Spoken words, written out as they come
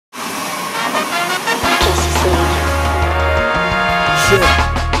shit.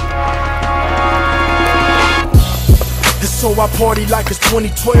 And so I party like it's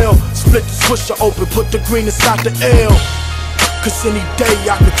 2012. Split the swisher open, put the green inside the L. Cause any day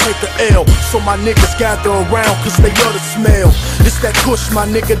I could take a L. So my niggas gather around cause they love the smell. It's that kush, my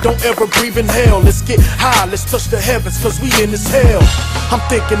nigga, don't ever breathe in hell. Let's get high, let's touch the heavens cause we in this hell. I'm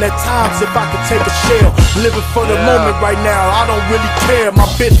thinking at times if I could take a shell. Living for the moment right now, I don't really care. My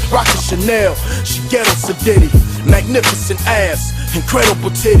bitch rockin' Chanel, she ghetto sedity. Magnificent ass, incredible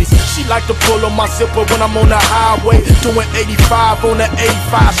titties. She like to pull on my zipper when I'm on the highway, doing 85 on the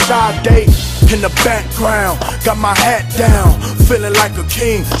 85 shy day. In the background, got my hat down, feeling like a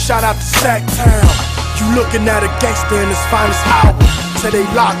king. Shout out to Sacktown. You looking at a gangster in his finest hour. Till they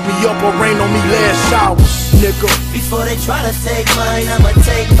lock me up or rain on me last showers, nigga. Before they try to take mine, I'ma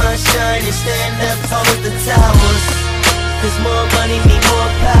take my shine and stand up tall as the towers. Cause more money mean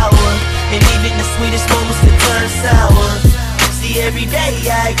more power, and even the sweetest moments can turn sour. See, every day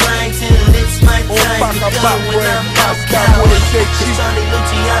I grind till it's my time to go when I'm knocked out. Cause Charlie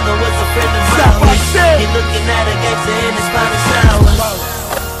Luciano was a friend of mine. He looking at a gangster in his finest hours.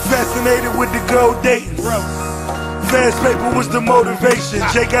 Fascinated with the gold dating. Fast paper was the motivation.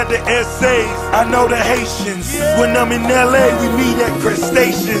 Jay got the essays, I know the Haitians. When I'm in LA, we meet at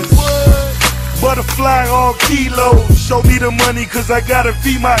crustaceans. Butterfly all kilos. Show me the money cause I gotta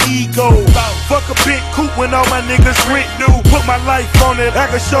feed my ego. Fuck a big coupe when all my niggas rent due. Put my life on it, I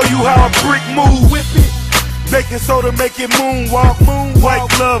can show you how a brick move. Whip it. Baking soda make it moonwalk. White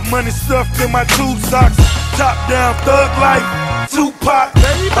glove, money stuffed in my tube socks. Top down, thug life, Tupac.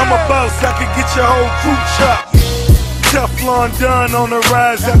 I'm a boss, I can get your whole crew chopped. Teflon done on the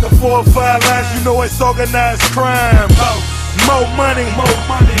rise after 4 or 5 lines. You know it's organized crime. More money,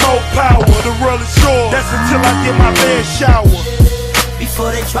 more power. The world is yours. That's until I get my bed shower.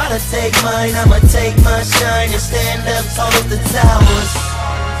 Before they try to take mine, I'ma take my shine and stand up tall as the towers.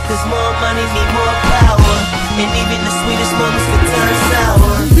 Cause more money mean more power, and even the sweetest moments can turn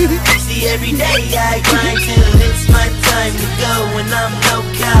sour. See, every day I grind till it's my time to go, and I'm no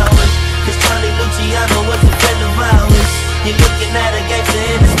coward. Cause Charlie Luciano was a friend of ours. You're looking at a gangster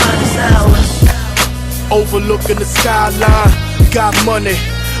in his finest hours. Overlooking the skyline, got money,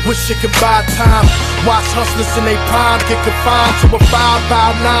 wish it could buy time. Watch hustlers in they prime get confined to a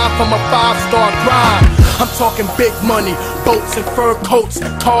 5x9 from a 5-star grind. I'm talking big money, boats and fur coats,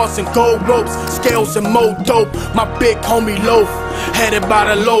 cars and gold ropes, scales and mo dope. My big homie Loaf, headed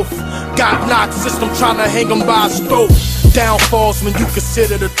by the loaf. Got knocked system trying to hang him by his throat. Downfalls when you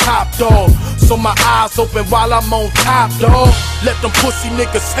consider the top dog. So my eyes open while I'm on top, dog. Let them pussy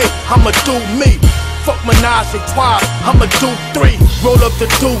niggas hate, I'ma do me. Fuck menage a trois, I'ma do 3. Roll up the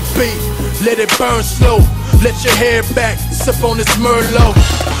doobie, let it burn slow. Let your hair back, sip on this Merlot.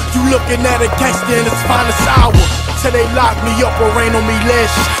 You looking at a gangster in his finest hour. Till they lock me up or rain on me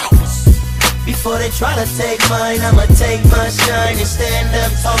last showers. Before they try to take mine, I'ma take my shine and stand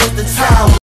up tall as the tower.